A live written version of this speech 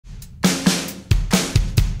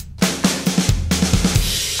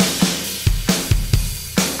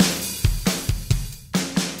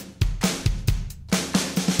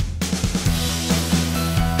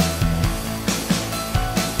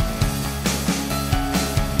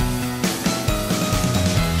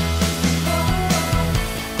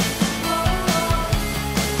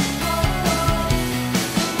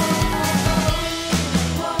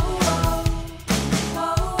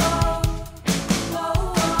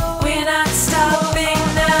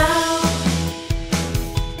stopping now.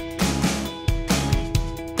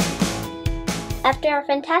 After a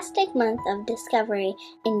fantastic month of discovery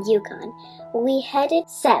in Yukon, we headed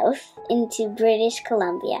south into British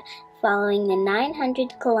Columbia, following the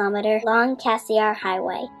 900-kilometer-long Cassiar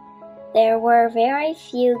Highway. There were very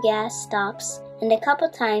few gas stops, and a couple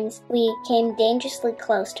times we came dangerously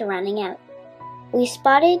close to running out. We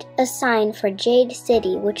spotted a sign for Jade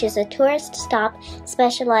City, which is a tourist stop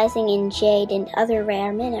specializing in jade and other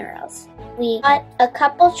rare minerals. We bought a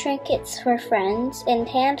couple trinkets for friends and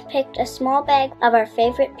hand-picked a small bag of our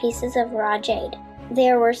favorite pieces of raw jade.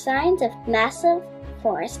 There were signs of massive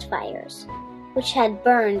forest fires, which had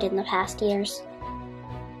burned in the past years.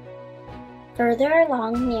 Further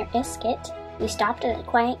along near Iskut, we stopped at a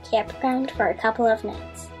quiet campground for a couple of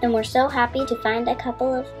nights, and were so happy to find a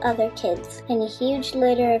couple of other kids and a huge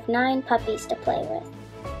litter of 9 puppies to play with.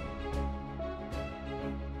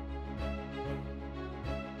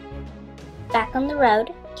 Back on the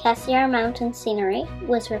road, Cassiar Mountain scenery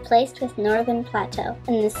was replaced with Northern Plateau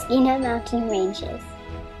and the Skeena Mountain ranges.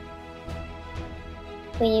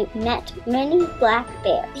 We met many black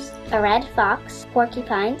bears, a red fox,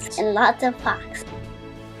 porcupines, and lots of hawks.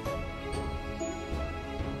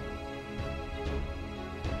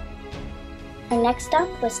 Our next stop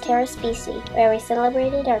was Terrace, BC, where we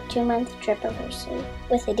celebrated our 2-month trip anniversary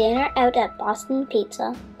with a dinner out at Boston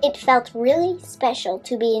Pizza. It felt really special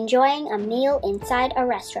to be enjoying a meal inside a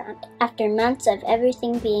restaurant after months of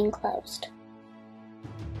everything being closed.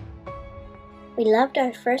 We loved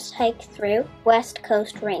our first hike through West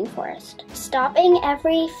Coast rainforest, stopping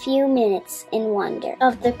every few minutes in wonder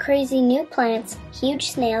of the crazy new plants,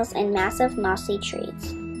 huge snails, and massive mossy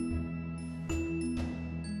trees.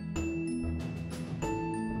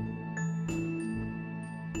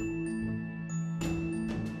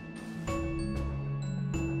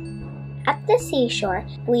 At the seashore,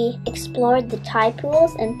 we explored the tide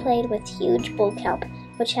pools and played with huge bull kelp,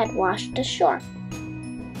 which had washed ashore.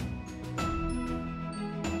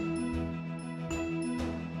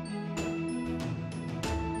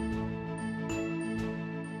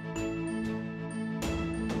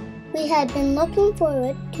 We had been looking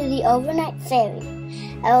forward to the overnight ferry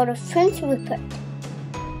out of Prince Rupert.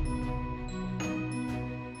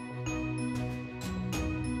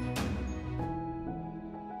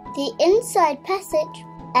 The Inside Passage,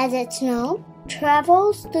 as it's known,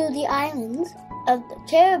 travels through the islands of the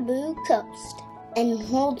Cariboo Coast and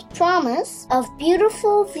holds promise of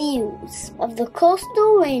beautiful views of the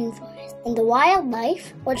coastal rainforest and the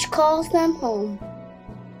wildlife which calls them home.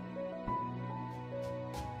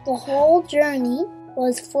 The whole journey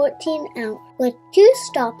was 14 hours, with 2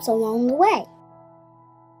 stops along the way.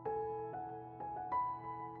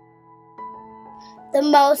 The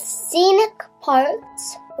most scenic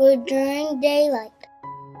parts were during daylight,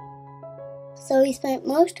 so we spent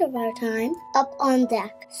most of our time up on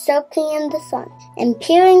deck, soaking in the sun and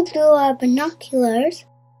peering through our binoculars.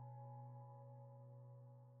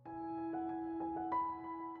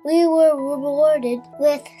 We were rewarded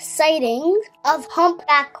with sightings of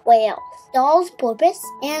humpback whales, Dall's porpoise,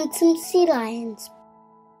 and some sea lions.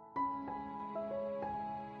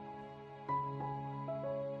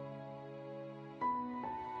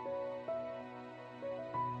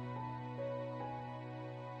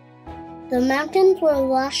 The mountains were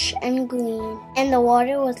lush and green, and the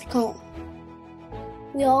water was calm.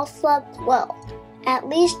 We all slept well, at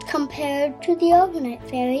least compared to the overnight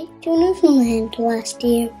ferry to Newfoundland last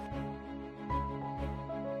year.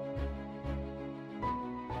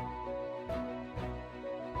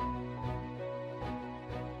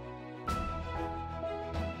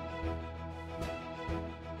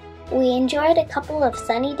 We enjoyed a couple of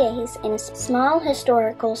sunny days in a small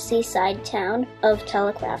historical seaside town of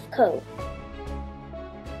Telegraph Cove.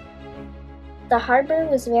 The harbor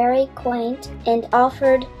was very quaint and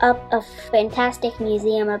offered up a fantastic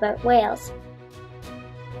museum about whales.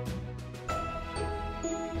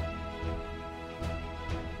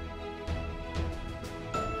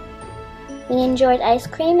 We enjoyed ice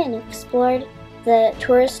cream and explored the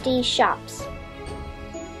touristy shops.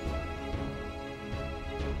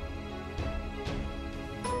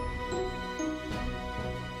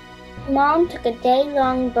 Mom took a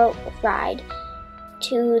day-long boat ride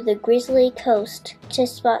to the Grizzly Coast to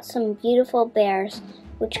spot some beautiful bears,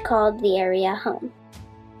 which called the area home.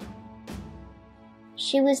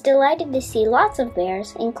 She was delighted to see lots of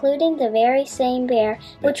bears, including the very same bear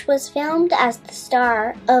which was filmed as the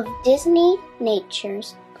star of Disney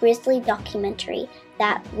Nature's Grizzly documentary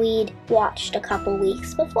that we'd watched a couple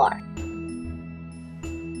weeks before.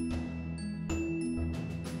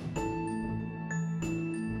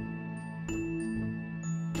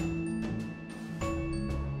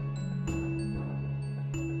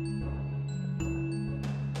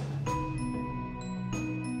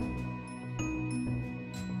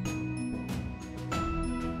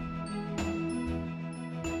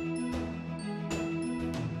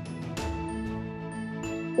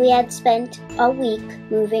 We had spent a week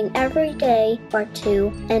moving every day or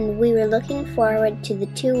two, and we were looking forward to the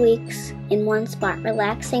 2 weeks in one spot,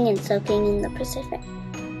 relaxing and soaking in the Pacific.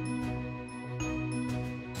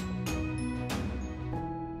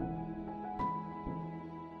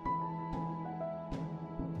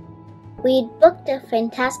 We'd booked a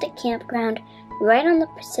fantastic campground right on the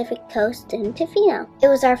Pacific coast in Tofino. It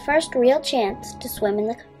was our first real chance to swim in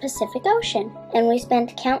the Pacific Ocean, and we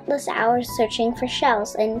spent countless hours searching for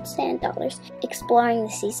shells and sand dollars, exploring the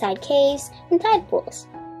seaside caves and tide pools.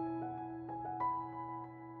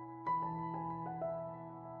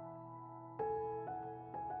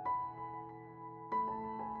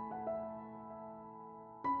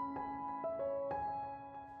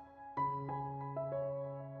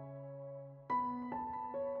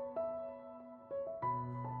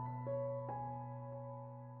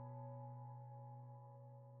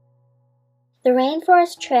 The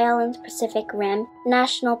Rainforest Trail in the Pacific Rim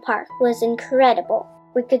National Park was incredible.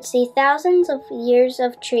 We could see thousands of years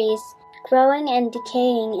of trees growing and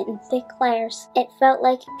decaying in thick layers. It felt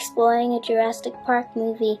like exploring a Jurassic Park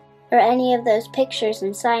movie or any of those pictures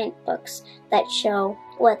in science books that show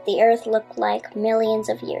what the Earth looked like millions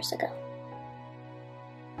of years ago.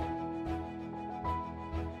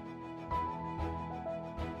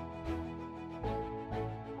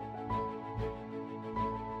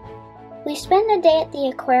 We spent a day at the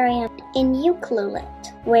aquarium in Yukon,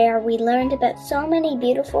 where we learned about so many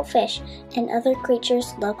beautiful fish and other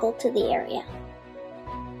creatures local to the area.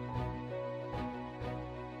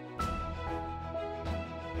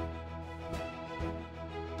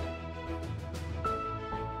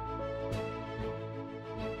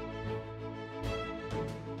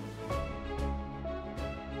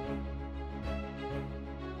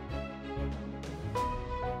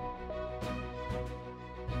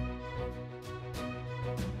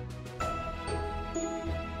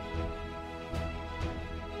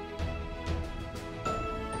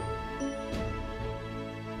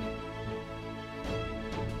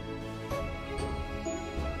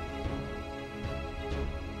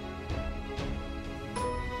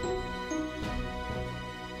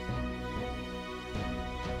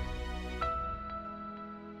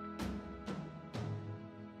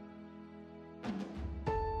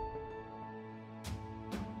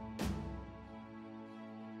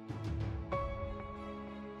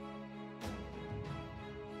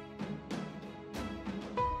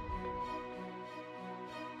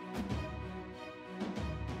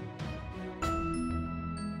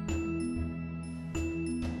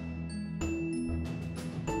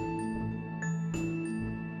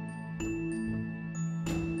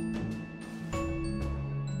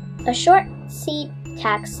 A short sea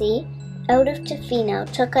taxi out of Tofino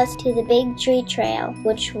took us to the Big Tree Trail,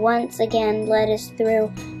 which once again led us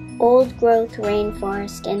through old-growth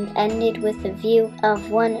rainforest and ended with a view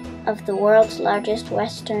of one of the world's largest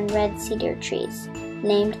western red cedar trees,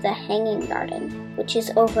 named the Hanging Garden, which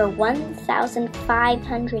is over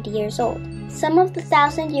 1,500 years old. Some of the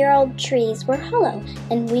 1,000-year-old trees were hollow,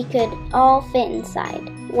 and we could all fit inside,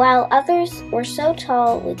 while others were so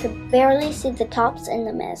tall we could barely see the tops in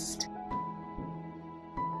the mist.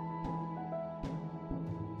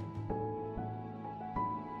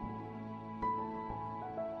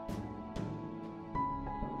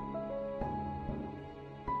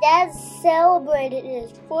 Dad celebrated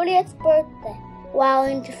his 40th birthday while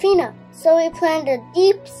in Tofino, so we planned a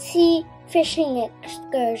deep-sea fishing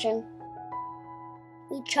excursion.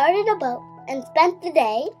 We chartered a boat and spent the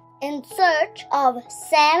day in search of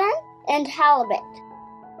salmon and halibut.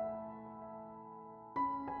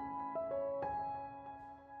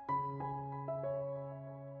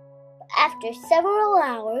 After several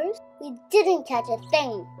hours, we didn't catch a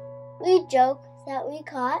thing. We joked that we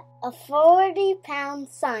caught a 40-pound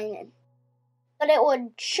salmon, but it would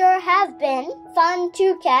sure have been fun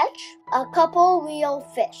to catch a couple real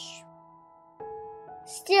fish.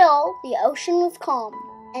 Still, the ocean was calm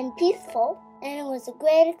and peaceful, and it was a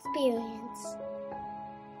great experience.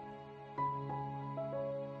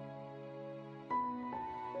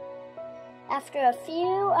 After a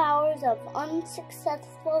few hours of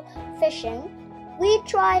unsuccessful fishing, we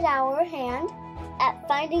tried our hand at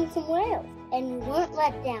finding some whales, and we weren't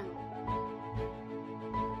let down.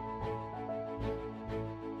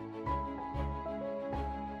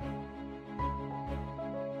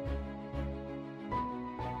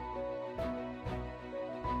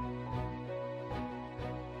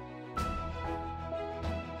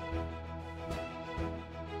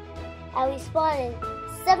 We spotted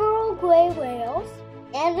several gray whales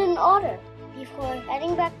and an otter before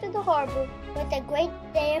heading back to the harbor with a great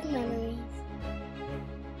day of memories.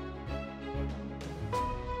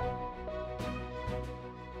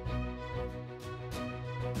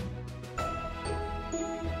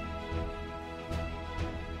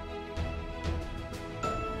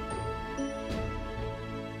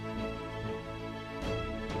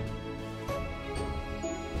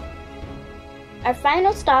 Our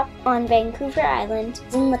final stop on Vancouver Island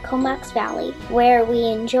is in the Comox Valley, where we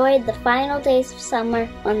enjoyed the final days of summer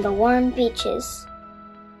on the warm beaches.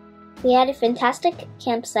 We had a fantastic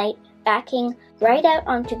campsite backing right out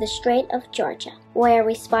onto the Strait of Georgia, where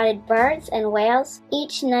we spotted birds and whales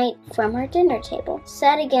each night from our dinner table,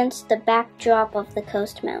 set against the backdrop of the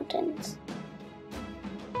coast mountains.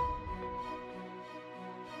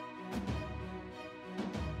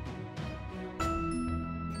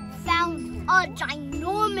 Found a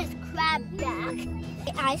ginormous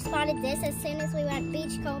crabback. I spotted this as soon as we went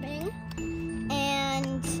beachcombing,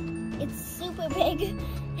 and it's super big.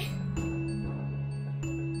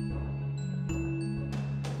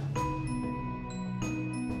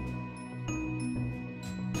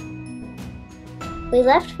 We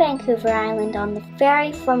left Vancouver Island on the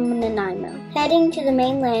ferry from Nanaimo, heading to the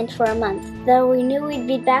mainland for a month, though we knew we'd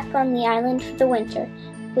be back on the island for the winter.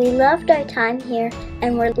 We loved our time here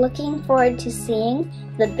and were looking forward to seeing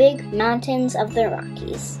the big mountains of the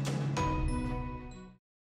Rockies.